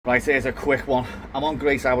Right, here's a quick one. I'm on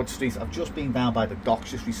Great Howard Street. I've just been down by the docks,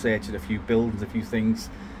 just researching a few buildings, a few things.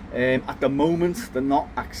 At the moment, they're not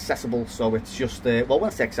accessible, so it's just, well, when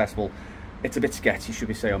it's accessible, it's a bit sketchy, should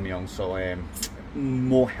we say, on my own, so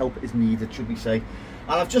more help is needed, should we say. And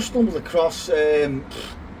I've just stumbled across the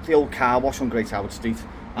old car wash on Great Howard Street,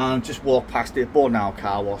 and just walked past it, bought an old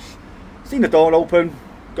car wash. Seen the door open,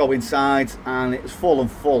 go inside, and it was full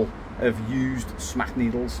of used smack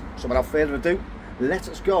needles. So without further ado, let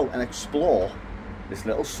us go and explore this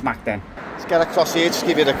little smack den. Let's get across here, just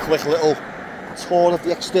give you a quick little tour of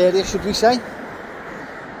the exterior, should we say. They've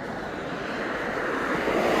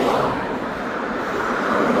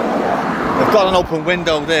got an open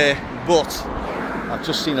window there, but I've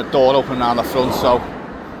just seen a door open around the front, so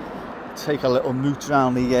take a little moot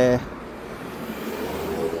around the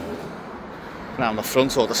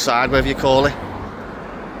front or the side, whatever you call it.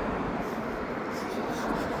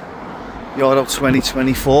 Euro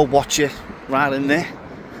 2024, watch it right in there.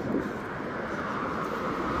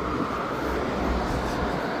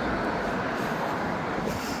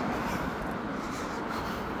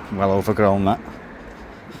 Well overgrown, that.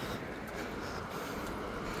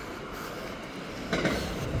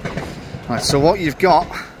 Right, so what you've got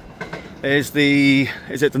is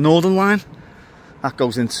it the Northern Line? That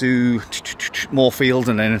goes into Moorfield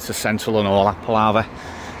and then into Central and all that palaver.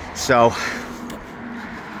 So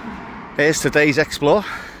here's today's explore.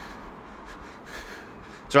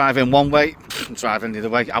 Driving one way, driving the other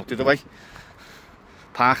way, out the other way.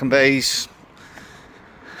 Parking bays.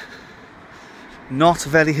 Not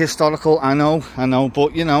very historical, I know,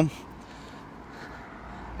 but you know,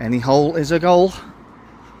 any hole is a goal.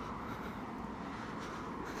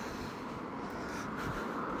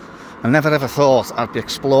 I never ever thought I'd be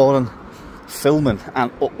exploring, filming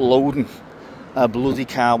and uploading a bloody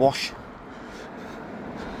car wash.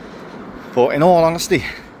 But in all honesty,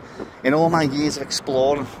 in all my years of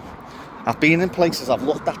exploring, I've been in places, I've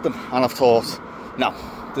looked at them and I've thought, no,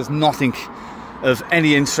 there's nothing of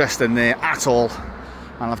any interest in there at all.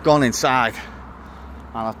 And I've gone inside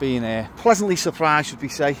and I've been pleasantly surprised, should we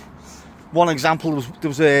say. One example was, there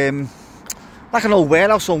was like an old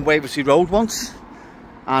warehouse on Wavertree Road once,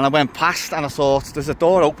 and I went past and I thought, there's a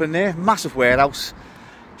door open there, massive warehouse,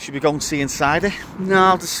 should we go and see inside it?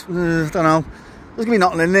 No, just, I don't know, there's gonna be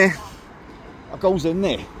nothing in there. I goes in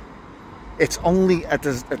there, it's only a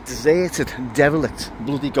deserted, derelict,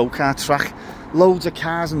 bloody go-kart track. Loads of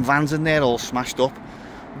cars and vans in there, all smashed up.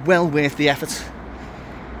 Well worth the effort.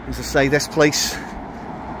 As I say, this place,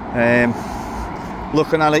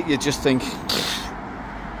 looking at it, you just think,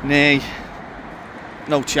 nay,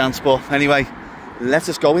 no chance. But anyway, let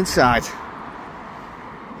us go inside.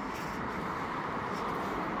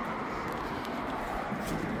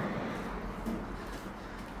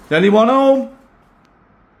 Is anyone home?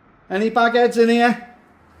 Any bagheads in here?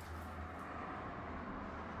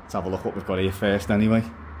 Let's have a look what we've got here first anyway.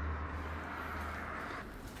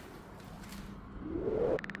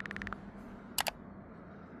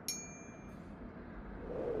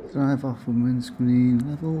 Drive off from windscreen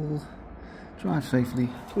level. Drive safely.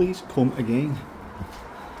 Please come again.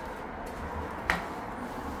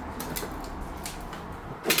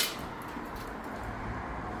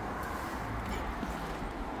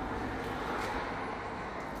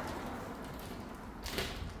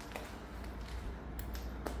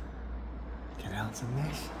 Get out of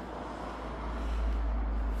this.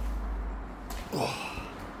 Oh.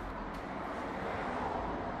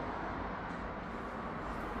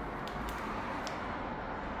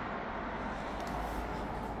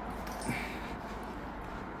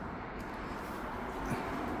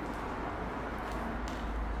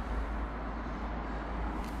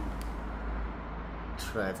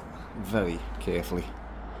 Tread very carefully.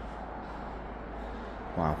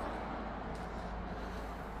 Wow.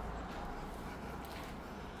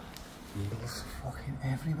 Needles fucking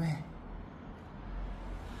everywhere.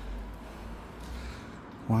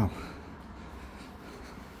 Wow.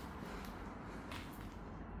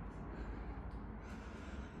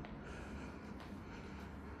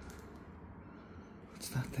 What's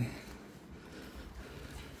that there?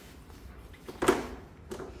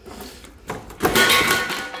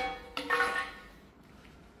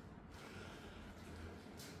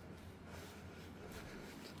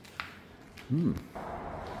 Hmm.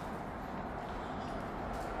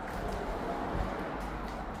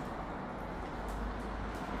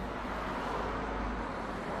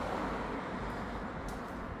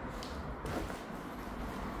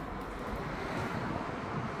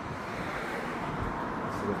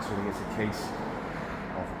 Literally, it's a case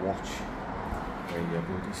of watch where you're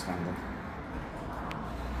bloody standing.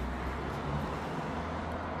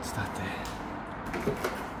 What's that there?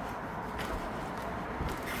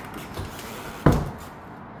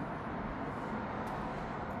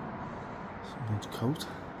 Someone's coat.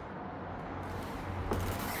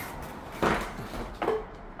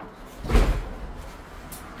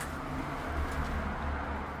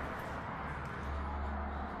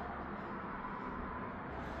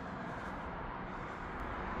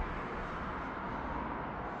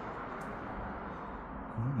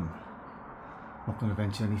 Not going to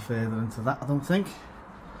venture any further into that, I don't think.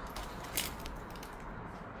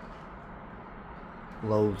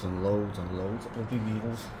 Loads and loads and loads of bloody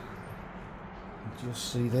needles. You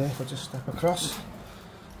just see there if I just step across.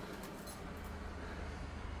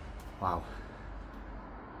 Wow.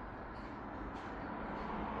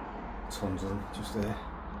 Tons of them just there.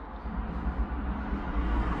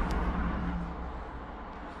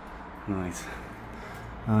 Right.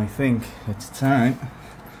 I think it's time.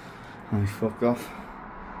 I fucked off.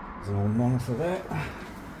 There's an old monitor there.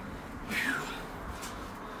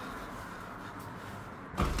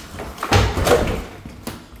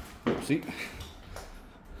 Oopsie.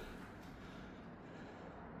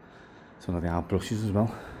 Some of the art brushes as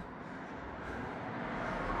well.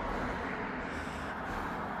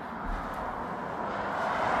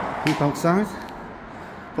 Keep outside.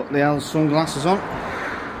 Put the old sunglasses on.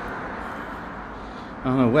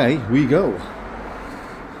 And away we go.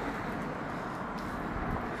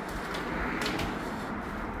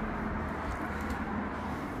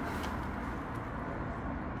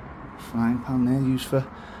 Frying pan there, used for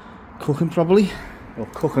cooking probably, or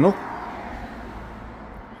cooking up.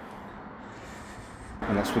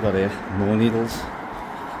 And what's we got here? More needles.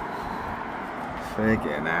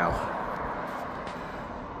 Figure now.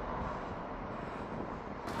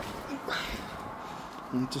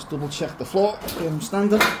 And just double check the floor, get them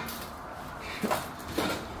standing.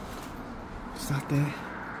 What's that there?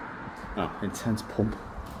 Oh, intense pump.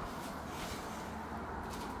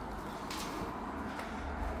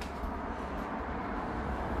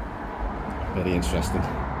 Very interesting.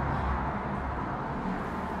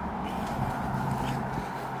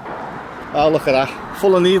 Oh, look at that,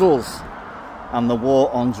 full of needles and the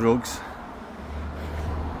war on drugs.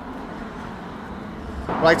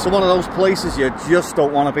 Right, so one of those places you just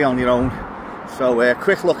don't want to be on your own. So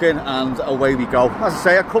quick looking and away we go. As I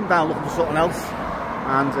say, I come down looking for something else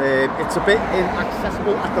and it's a bit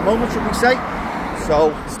inaccessible at the moment, should we say.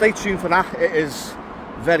 So stay tuned for that. It is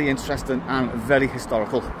very interesting and very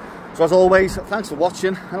historical. So as always, thanks for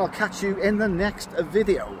watching and I'll catch you in the next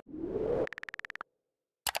video.